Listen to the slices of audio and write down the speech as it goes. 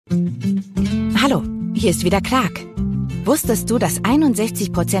Hallo, hier ist wieder Clark. Wusstest du, dass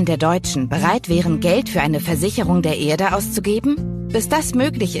 61% der Deutschen bereit wären, Geld für eine Versicherung der Erde auszugeben? Bis das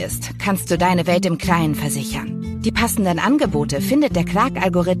möglich ist, kannst du deine Welt im Kleinen versichern. Die passenden Angebote findet der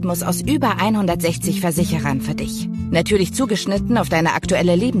Clark-Algorithmus aus über 160 Versicherern für dich. Natürlich zugeschnitten auf deine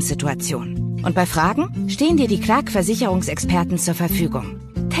aktuelle Lebenssituation. Und bei Fragen stehen dir die Clark-Versicherungsexperten zur Verfügung.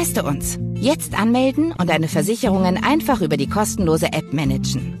 Teste uns. Jetzt anmelden und deine Versicherungen einfach über die kostenlose App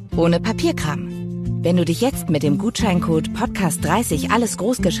managen. Ohne Papierkram. Wenn du dich jetzt mit dem Gutscheincode Podcast30 alles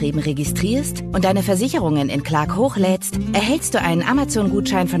großgeschrieben registrierst und deine Versicherungen in Clark hochlädst, erhältst du einen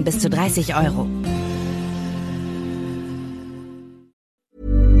Amazon-Gutschein von bis zu 30 €.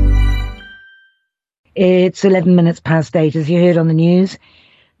 It's 11 minutes past 8, as you heard on the news.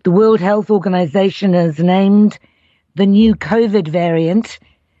 The World Health Organization has named the new COVID variant,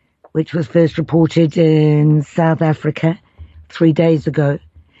 which was first reported in South Africa 3 days ago,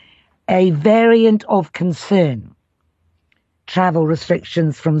 a variant of concern. Travel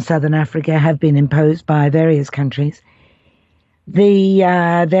restrictions from Southern Africa have been imposed by various countries. The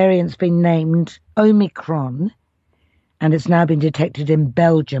variant's been named Omicron, and it's now been detected in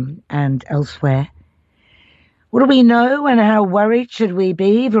Belgium and elsewhere. What do we know and how worried should we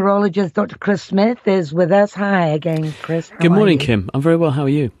be? Virologist Dr. Chris Smith is with us. Hi again, Chris. Good morning, Kim. I'm very well. How are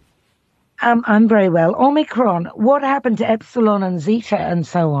you? I'm very well. Omicron, what happened to Epsilon and Zeta and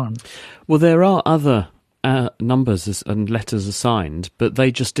so on? Well, there are other numbers and letters assigned, but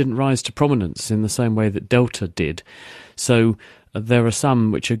they just didn't rise to prominence in the same way that Delta did. So there are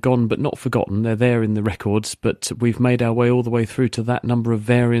some which are gone but not forgotten. They're there in the records, but we've made our way all the way through to that number of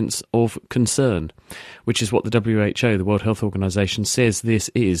variants of concern, which is what the WHO, the World Health Organization, says this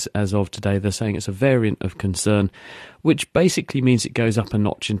is as of today. They're saying it's a variant of concern, which basically means it goes up a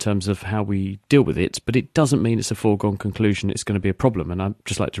notch in terms of how we deal with it, but it doesn't mean it's a foregone conclusion it's going to be a problem. And I'd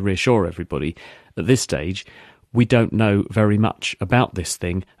just like to reassure everybody at this stage, we don't know very much about this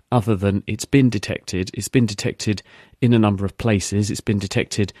thing other than it's been detected. It's been detected in a number of places. It's been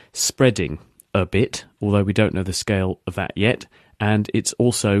detected spreading a bit, although we don't know the scale of that yet. And it's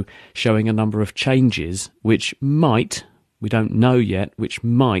also showing a number of changes which might, we don't know yet, which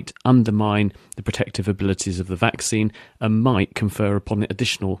might undermine the protective abilities of the vaccine and might confer upon it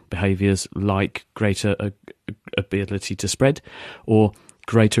additional behaviours like greater ability to spread or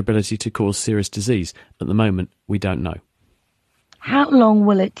greater ability to cause serious disease. At the moment, we don't know. How long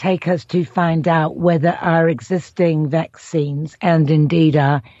will it take us to find out whether our existing vaccines and indeed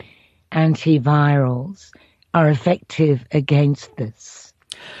our antivirals are effective against this?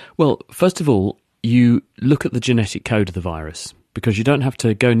 Well, first of all, you look at the genetic code of the virus, because you don't have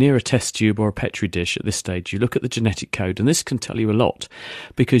to go near a test tube or a petri dish at this stage. You look at the genetic code, and this can tell you a lot,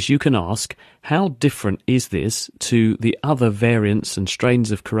 because you can ask, how different is this to the other variants and strains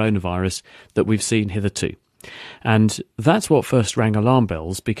of coronavirus that we've seen hitherto? And that's what first rang alarm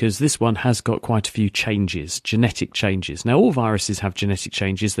bells, because this one has got quite a few changes, genetic changes. Now, all viruses have genetic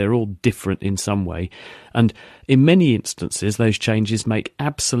changes. They're all different in some way. And in many instances, those changes make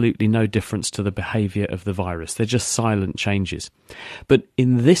absolutely no difference to the behaviour of the virus. They're just silent changes. But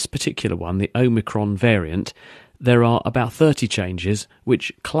in this particular one, the Omicron variant, there are about 30 changes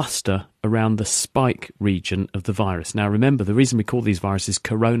which cluster around the spike region of the virus. Now, remember, the reason we call these viruses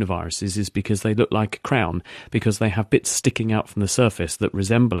coronaviruses is because they look like a crown, because they have bits sticking out from the surface that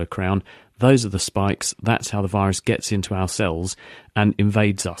resemble a crown. Those are the spikes. That's how the virus gets into our cells and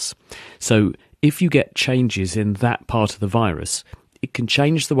invades us. So if you get changes in that part of the virus, it can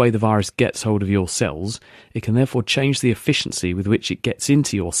change the way the virus gets hold of your cells. It can therefore change the efficiency with which it gets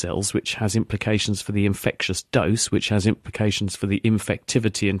into your cells, which has implications for the infectious dose, which has implications for the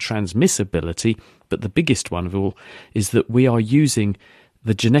infectivity and transmissibility. But the biggest one of all is that we are using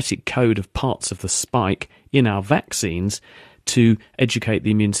the genetic code of parts of the spike in our vaccines to educate the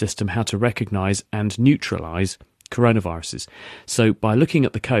immune system how to recognise and neutralise coronaviruses. So by looking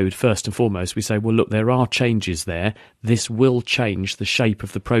at the code first and foremost, we say, well, look, there are changes there. This will change the shape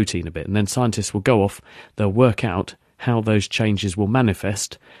of the protein a bit. And then scientists will go off, they'll work out how those changes will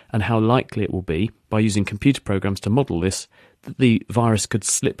manifest and how likely it will be, by using computer programs to model this, that the virus could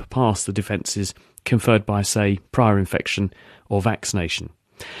slip past the defences conferred by, say, prior infection or vaccination.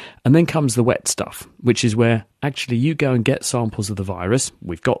 And then comes the wet stuff, which is where actually you go and get samples of the virus,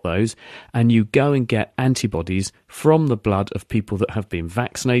 we've got those, and you go and get antibodies from the blood of people that have been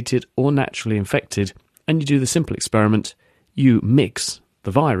vaccinated or naturally infected, and you do the simple experiment. You mix the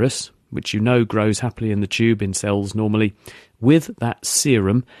virus, which you know grows happily in the tube in cells normally, with that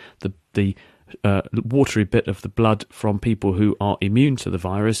serum, the watery bit of the blood from people who are immune to the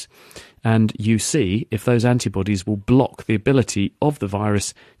virus, and you see if those antibodies will block the ability of the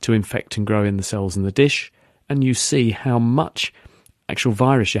virus to infect and grow in the cells in the dish, and you see how much actual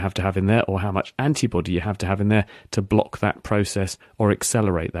virus you have to have in there or how much antibody you have to have in there to block that process or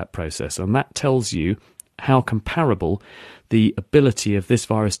accelerate that process. And that tells you how comparable the ability of this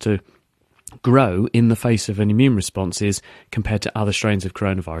virus to grow in the face of an immune response is compared to other strains of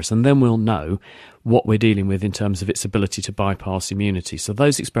coronavirus. And then we'll know what we're dealing with in terms of its ability to bypass immunity. So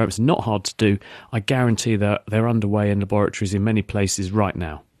those experiments are not hard to do. I guarantee that they're underway in laboratories in many places right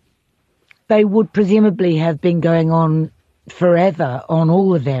now. They would presumably have been going on forever on all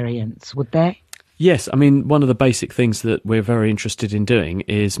the variants, would they? Yes, I mean, one of the basic things that we're very interested in doing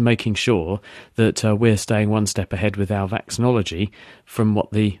is making sure that we're staying one step ahead with our vaccinology from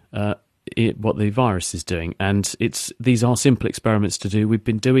what the virus is doing. And these are simple experiments to do. We've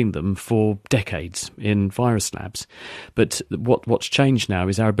been doing them for decades in virus labs. But what's changed now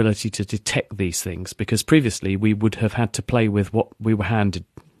is our ability to detect these things, because previously we would have had to play with what we were handed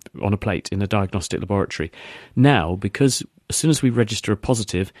on a plate in a diagnostic laboratory. Now, because as soon as we register a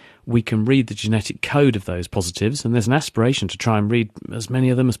positive, we can read the genetic code of those positives, and there's an aspiration to try and read as many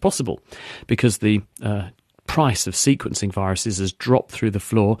of them as possible, because the price of sequencing viruses has dropped through the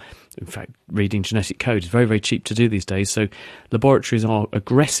floor. In fact, reading genetic code is very, very cheap to do these days. So laboratories are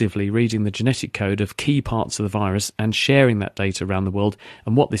aggressively reading the genetic code of key parts of the virus and sharing that data around the world.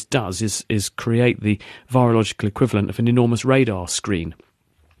 And what this does is create the virological equivalent of an enormous radar screen.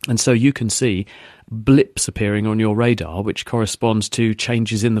 And so you can see blips appearing on your radar, which corresponds to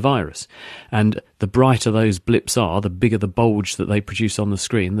changes in the virus. And the brighter those blips are, the bigger the bulge that they produce on the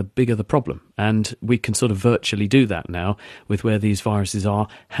screen, the bigger the problem. And we can sort of virtually do that now with where these viruses are,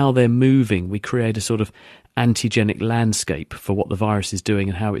 how they're moving. We create a sort of antigenic landscape for what the virus is doing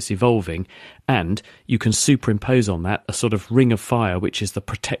and how it's evolving, and you can superimpose on that a sort of ring of fire, which is the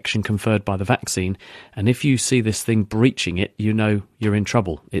protection conferred by the vaccine. And if you see this thing breaching it, you know you're in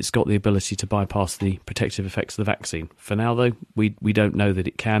trouble. It's got the ability to bypass the protective effects of the vaccine. For now, though, we don't know that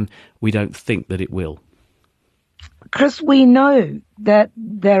it can. We don't think that it will. Chris, we know that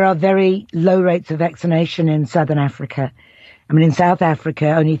there are very low rates of vaccination in Southern Africa. I mean, in South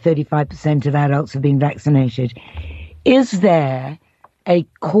Africa, only 35% of adults have been vaccinated. Is there a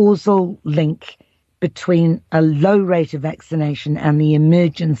causal link between a low rate of vaccination and the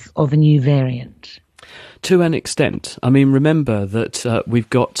emergence of a new variant? To an extent. I mean, remember that we've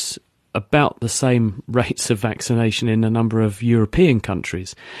got about the same rates of vaccination in a number of European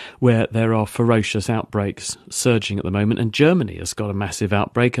countries where there are ferocious outbreaks surging at the moment, and Germany has got a massive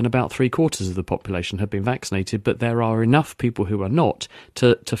outbreak and about 3/4 of the population have been vaccinated, but there are enough people who are not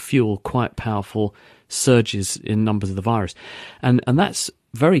to fuel quite powerful surges in numbers of the virus. And that's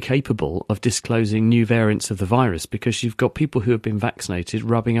very capable of disclosing new variants of the virus, because you've got people who have been vaccinated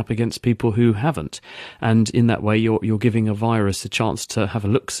rubbing up against people who haven't. And in that way, you're giving a virus a chance to have a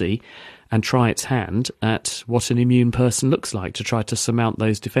look-see and try its hand at what an immune person looks like to try to surmount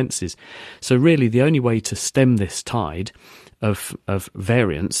those defences. So really, the only way to stem this tide of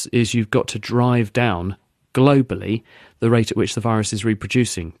variants is you've got to drive down globally the rate at which the virus is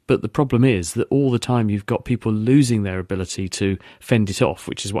reproducing. But the problem is that all the time you've got people losing their ability to fend it off,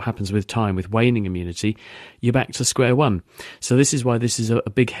 which is what happens with time, with waning immunity. You're back to square one. So this is why this is a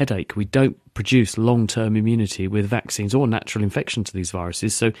big headache. We don't produce long-term immunity with vaccines or natural infection to these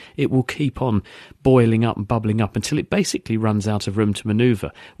viruses, so it will keep on boiling up and bubbling up until it basically runs out of room to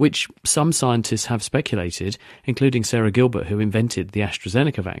manoeuvre, which some scientists have speculated, including Sarah Gilbert, who invented the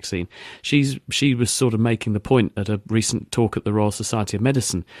AstraZeneca vaccine. She was sort of making the point at a recent talk at the Royal Society of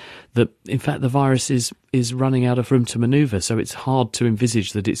Medicine that, in fact, the virus is running out of room to manoeuvre, so it's hard to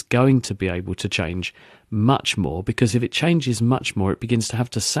envisage that it's going to be able to change much more, because if it changes much more, it begins to have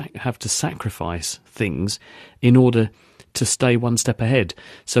to sacrifice things in order to stay one step ahead.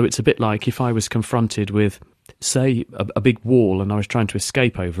 So it's a bit like if I was confronted with, say, a big wall and I was trying to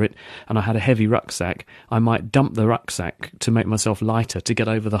escape over it and I had a heavy rucksack, I might dump the rucksack to make myself lighter to get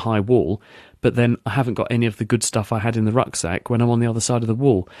over the high wall, but then I haven't got any of the good stuff I had in the rucksack when I'm on the other side of the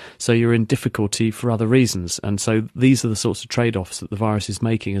wall. So you're in difficulty for other reasons. And so these are the sorts of trade-offs that the virus is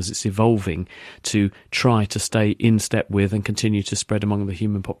making as it's evolving to try to stay in step with and continue to spread among the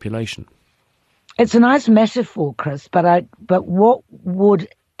human population. It's a nice metaphor, Chris, but what would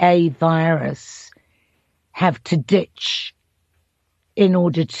a virus have to ditch in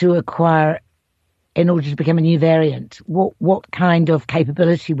order to become a new variant? What kind of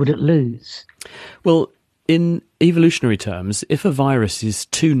capability would it lose? Well, in evolutionary terms, if a virus is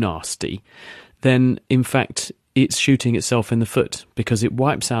too nasty, then in fact it's shooting itself in the foot because it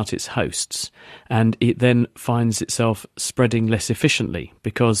wipes out its hosts and it then finds itself spreading less efficiently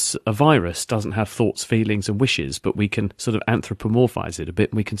because a virus doesn't have thoughts, feelings and wishes, but we can sort of anthropomorphize it a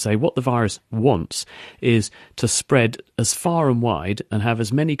bit and we can say what the virus wants is to spread as far and wide and have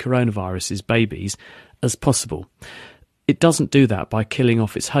as many coronaviruses babies as possible. It doesn't do that by killing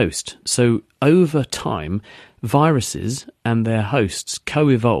off its host. So over time, viruses and their hosts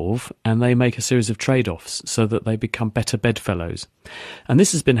co-evolve and they make a series of trade-offs so that they become better bedfellows. And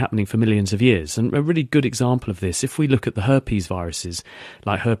this has been happening for millions of years. And a really good example of this, if we look at the herpes viruses,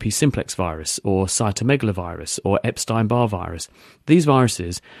 like herpes simplex virus or cytomegalovirus or Epstein-Barr virus, these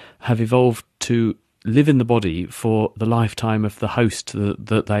viruses have evolved to live in the body for the lifetime of the host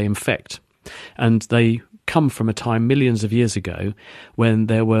that they infect. And they come from a time millions of years ago when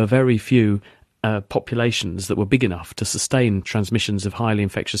there were very few populations that were big enough to sustain transmissions of highly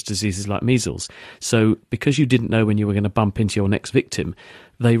infectious diseases like measles. So because you didn't know when you were going to bump into your next victim,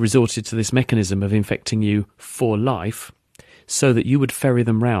 they resorted to this mechanism of infecting you for life so that you would ferry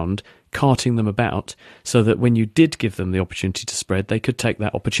them round, carting them about, so that when you did give them the opportunity to spread, they could take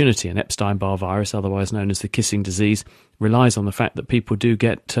that opportunity. And Epstein-Barr virus, otherwise known as the kissing disease, relies on the fact that people do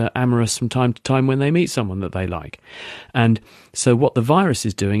get amorous from time to time when they meet someone that they like. And so what the virus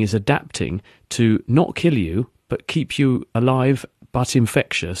is doing is adapting to not kill you, but keep you alive but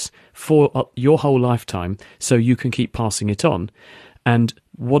infectious for your whole lifetime so you can keep passing it on. And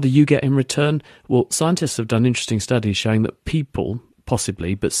what do you get in return? Well, scientists have done interesting studies showing that people,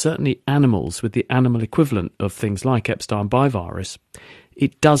 possibly, but certainly animals with the animal equivalent of things like Epstein-Barr virus,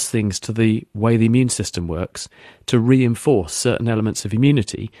 it does things to the way the immune system works to reinforce certain elements of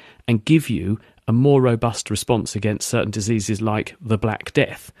immunity and give you a more robust response against certain diseases like the Black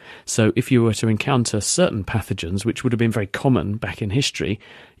Death. So if you were to encounter certain pathogens, which would have been very common back in history,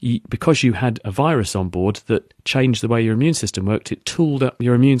 because you had a virus on board that changed the way your immune system worked, it tooled up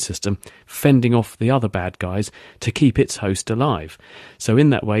your immune system, fending off the other bad guys to keep its host alive. So in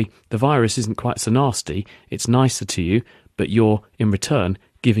that way, the virus isn't quite so nasty, it's nicer to you, but you're, in return,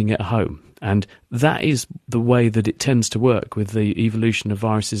 giving it a home. And that is the way that it tends to work with the evolution of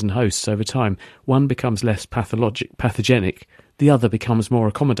viruses and hosts over time. One becomes less pathogenic, the other becomes more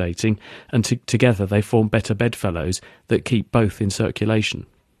accommodating, and together they form better bedfellows that keep both in circulation.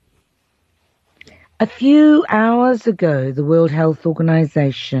 A few hours ago, the World Health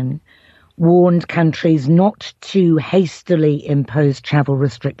Organization warned countries not to hastily impose travel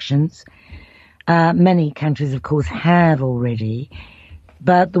restrictions. Many countries, of course, have already.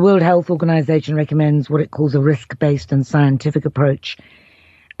 But the World Health Organization recommends what it calls a risk-based and scientific approach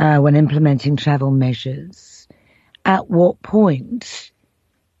when implementing travel measures. At what point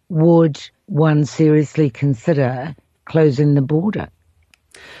would one seriously consider closing the border?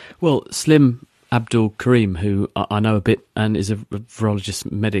 Well, Slim Abdul Karim, who I know a bit and is a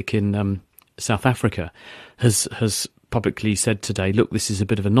virologist medic in South Africa, has publicly said today, look, this is a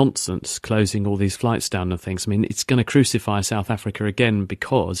bit of a nonsense, closing all these flights down and things. I mean, it's going to crucify South Africa again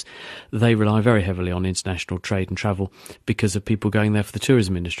because they rely very heavily on international trade and travel because of people going there for the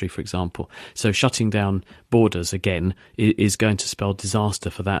tourism industry, for example. So shutting down borders again is going to spell disaster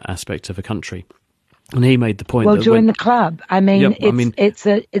for that aspect of a country. And he made the point. Well, join the club. I mean, it's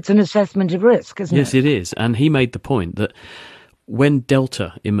an assessment of risk, isn't it? Yes, it is. And he made the point that when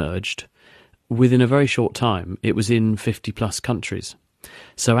Delta emerged, within a very short time, it was in 50 plus countries.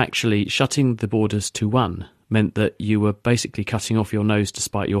 So actually shutting the borders to one meant that you were basically cutting off your nose to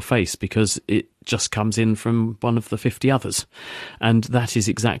spite your face because it just comes in from one of the 50 others. And that is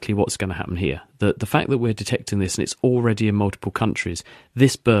exactly what's going to happen here. The fact that we're detecting this and it's already in multiple countries,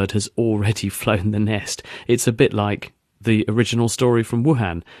 this bird has already flown the nest. It's a bit like the original story from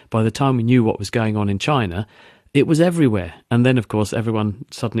Wuhan. By the time we knew what was going on in China, it was everywhere. And then, of course, everyone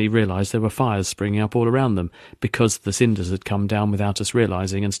suddenly realised there were fires springing up all around them because the cinders had come down without us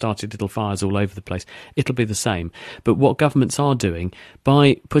realising and started little fires all over the place. It'll be the same. But what governments are doing,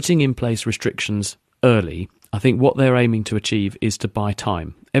 by putting in place restrictions early, I think what they're aiming to achieve is to buy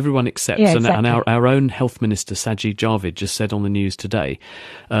time. Everyone accepts, yeah, exactly. And our own health minister, Sajid Javid, just said on the news today,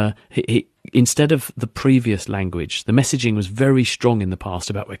 he instead of the previous language, the messaging was very strong in the past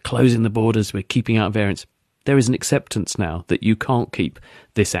about we're closing the borders, we're keeping out variants. There is an acceptance now that you can't keep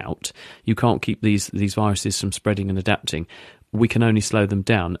this out. You can't keep these viruses from spreading and adapting. We can only slow them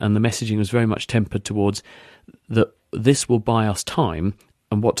down. And the messaging was very much tempered towards that this will buy us time.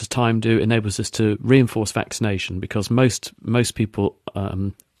 And what does time do? It enables us to reinforce vaccination because most people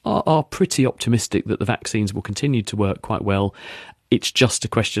are pretty optimistic that the vaccines will continue to work quite well. It's just a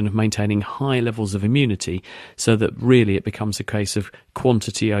question of maintaining high levels of immunity so that really it becomes a case of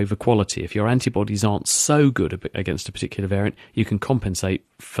quantity over quality. If your antibodies aren't so good against a particular variant, you can compensate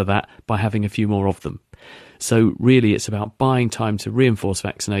for that by having a few more of them. So really it's about buying time to reinforce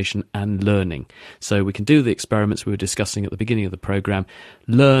vaccination and learning. So we can do the experiments we were discussing at the beginning of the programme,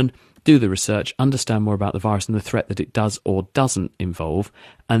 learn, do the research, understand more about the virus and the threat that it does or doesn't involve,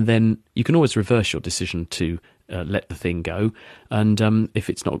 and then you can always reverse your decision to let the thing go. And if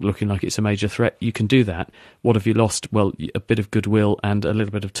it's not looking like it's a major threat, you can do that. What have you lost? Well, a bit of goodwill and a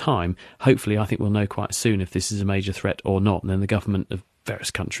little bit of time. Hopefully, I think we'll know quite soon if this is a major threat or not, and then the government of various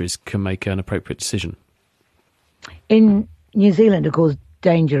countries can make an appropriate decision. In New Zealand, of course,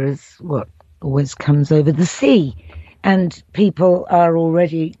 danger is what always comes over the sea, and people are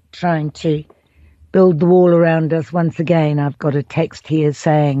already trying to build the wall around us once again. I've got a text here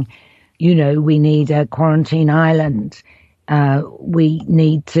saying, we need a quarantine island. We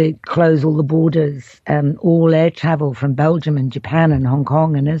need to close all the borders, all air travel from Belgium and Japan and Hong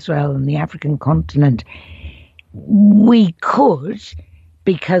Kong and Israel and the African continent. We could,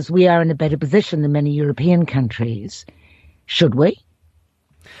 because we are in a better position than many European countries. Should we?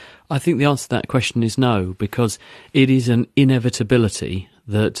 I think the answer to that question is no, because it is an inevitability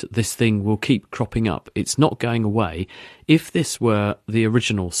that this thing will keep cropping up. It's not going away. If this were the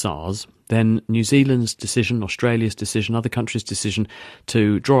original SARS, then New Zealand's decision, Australia's decision, other countries' decision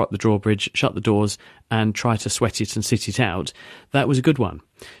to draw up the drawbridge, shut the doors and try to sweat it and sit it out, that was a good one.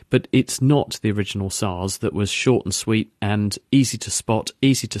 But it's not the original SARS that was short and sweet and easy to spot,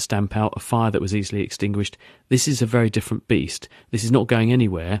 easy to stamp out, a fire that was easily extinguished. This is a very different beast. This is not going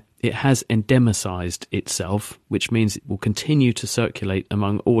anywhere. It has endemicized itself, which means it will continue to circulate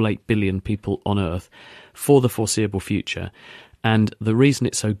among all 8 billion people on Earth for the foreseeable future. And the reason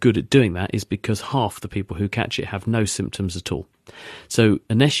it's so good at doing that is because half the people who catch it have no symptoms at all. So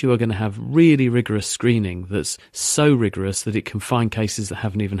unless you are going to have really rigorous screening that's so rigorous that it can find cases that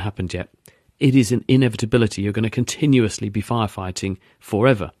haven't even happened yet, it is an inevitability. You're going to continuously be firefighting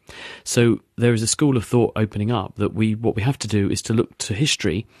forever. So there is a school of thought opening up that what we have to do is to look to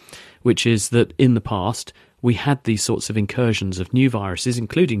history, which is that in the past we had these sorts of incursions of new viruses,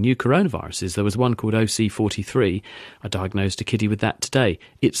 including new coronaviruses. There was one called OC43. I diagnosed a kiddie with that today.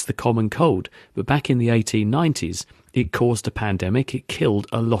 It's the common cold. But back in the 1890s, it caused a pandemic. It killed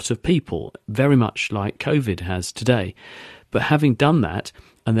a lot of people, very much like COVID has today. But having done that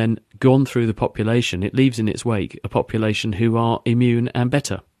and then gone through the population, it leaves in its wake a population who are immune and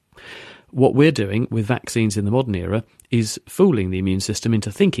better. What we're doing with vaccines in the modern era is fooling the immune system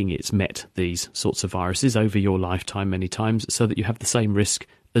into thinking it's met these sorts of viruses over your lifetime many times so that you have the same risk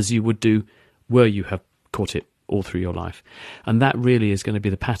as you would do were you have caught it all through your life. And that really is going to be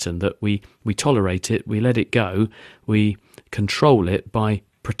the pattern, that we tolerate it, we let it go, we control it by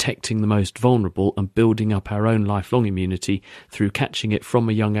protecting the most vulnerable and building up our own lifelong immunity through catching it from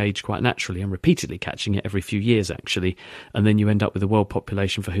a young age quite naturally and repeatedly catching it every few years actually, and then you end up with a world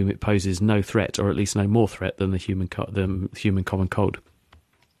population for whom it poses no threat, or at least no more threat than the human common cold.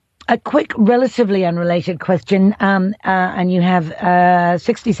 A quick, relatively unrelated question, and you have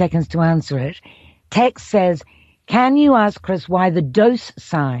 60 seconds to answer it. Text says, can you ask Chris why the dose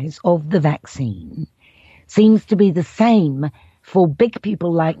size of the vaccine seems to be the same for big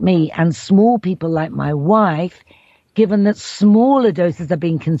people like me and small people like my wife, given that smaller doses are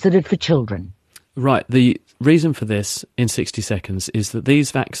being considered for children? Right. The reason for this in 60 seconds is that these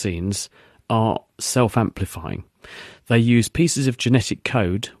vaccines are self-amplifying. They use pieces of genetic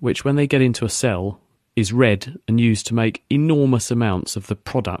code, which when they get into a cell is read and used to make enormous amounts of the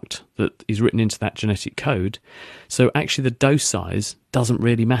product that is written into that genetic code. So actually the dose size doesn't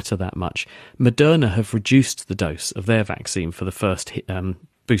really matter that much. Moderna have reduced the dose of their vaccine for the first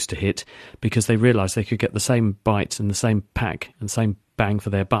booster hit because they realised they could get the same bite and the same pack and same bang for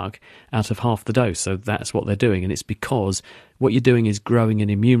their buck out of half the dose. So that's what they're doing, and it's because what you're doing is growing an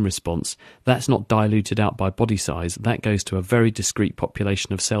immune response. That's not diluted out by body size. That goes to a very discrete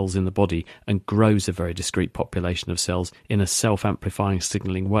population of cells in the body and grows a very discrete population of cells in a self-amplifying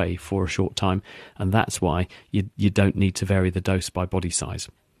signalling way for a short time, and that's why you don't need to vary the dose by body size.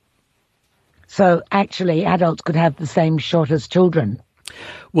 So actually adults could have the same shot as children?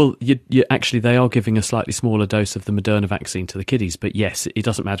 Well, they are giving a slightly smaller dose of the Moderna vaccine to the kiddies, but yes, it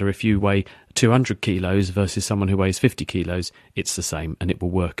doesn't matter if you weigh 200 kilos versus someone who weighs 50 kilos, it's the same and it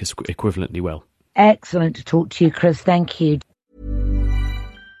will work as equivalently well. Excellent to talk to you, Chris. Thank you.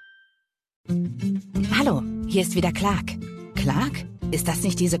 Hallo, hier ist wieder Clark. Clark? Ist das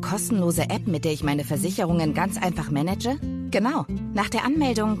nicht diese kostenlose App, mit der ich meine Versicherungen ganz einfach manage? Genau. Nach der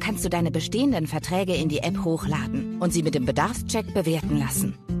Anmeldung kannst du deine bestehenden Verträge in die App hochladen und sie mit dem Bedarfscheck bewerten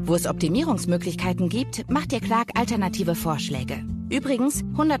lassen. Wo es Optimierungsmöglichkeiten gibt, macht dir Clark alternative Vorschläge. Übrigens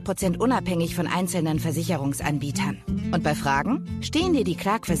 100% unabhängig von einzelnen Versicherungsanbietern. Und bei Fragen stehen dir die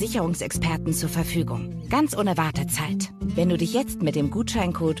Clark-Versicherungsexperten zur Verfügung. Ganz ohne Wartezeit. Wenn du dich jetzt mit dem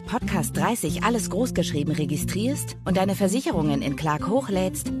Gutscheincode Podcast30 alles großgeschrieben registrierst und deine Versicherungen in Clark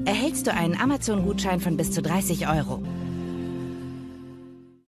hochlädst, erhältst du einen Amazon-Gutschein von bis zu 30 €.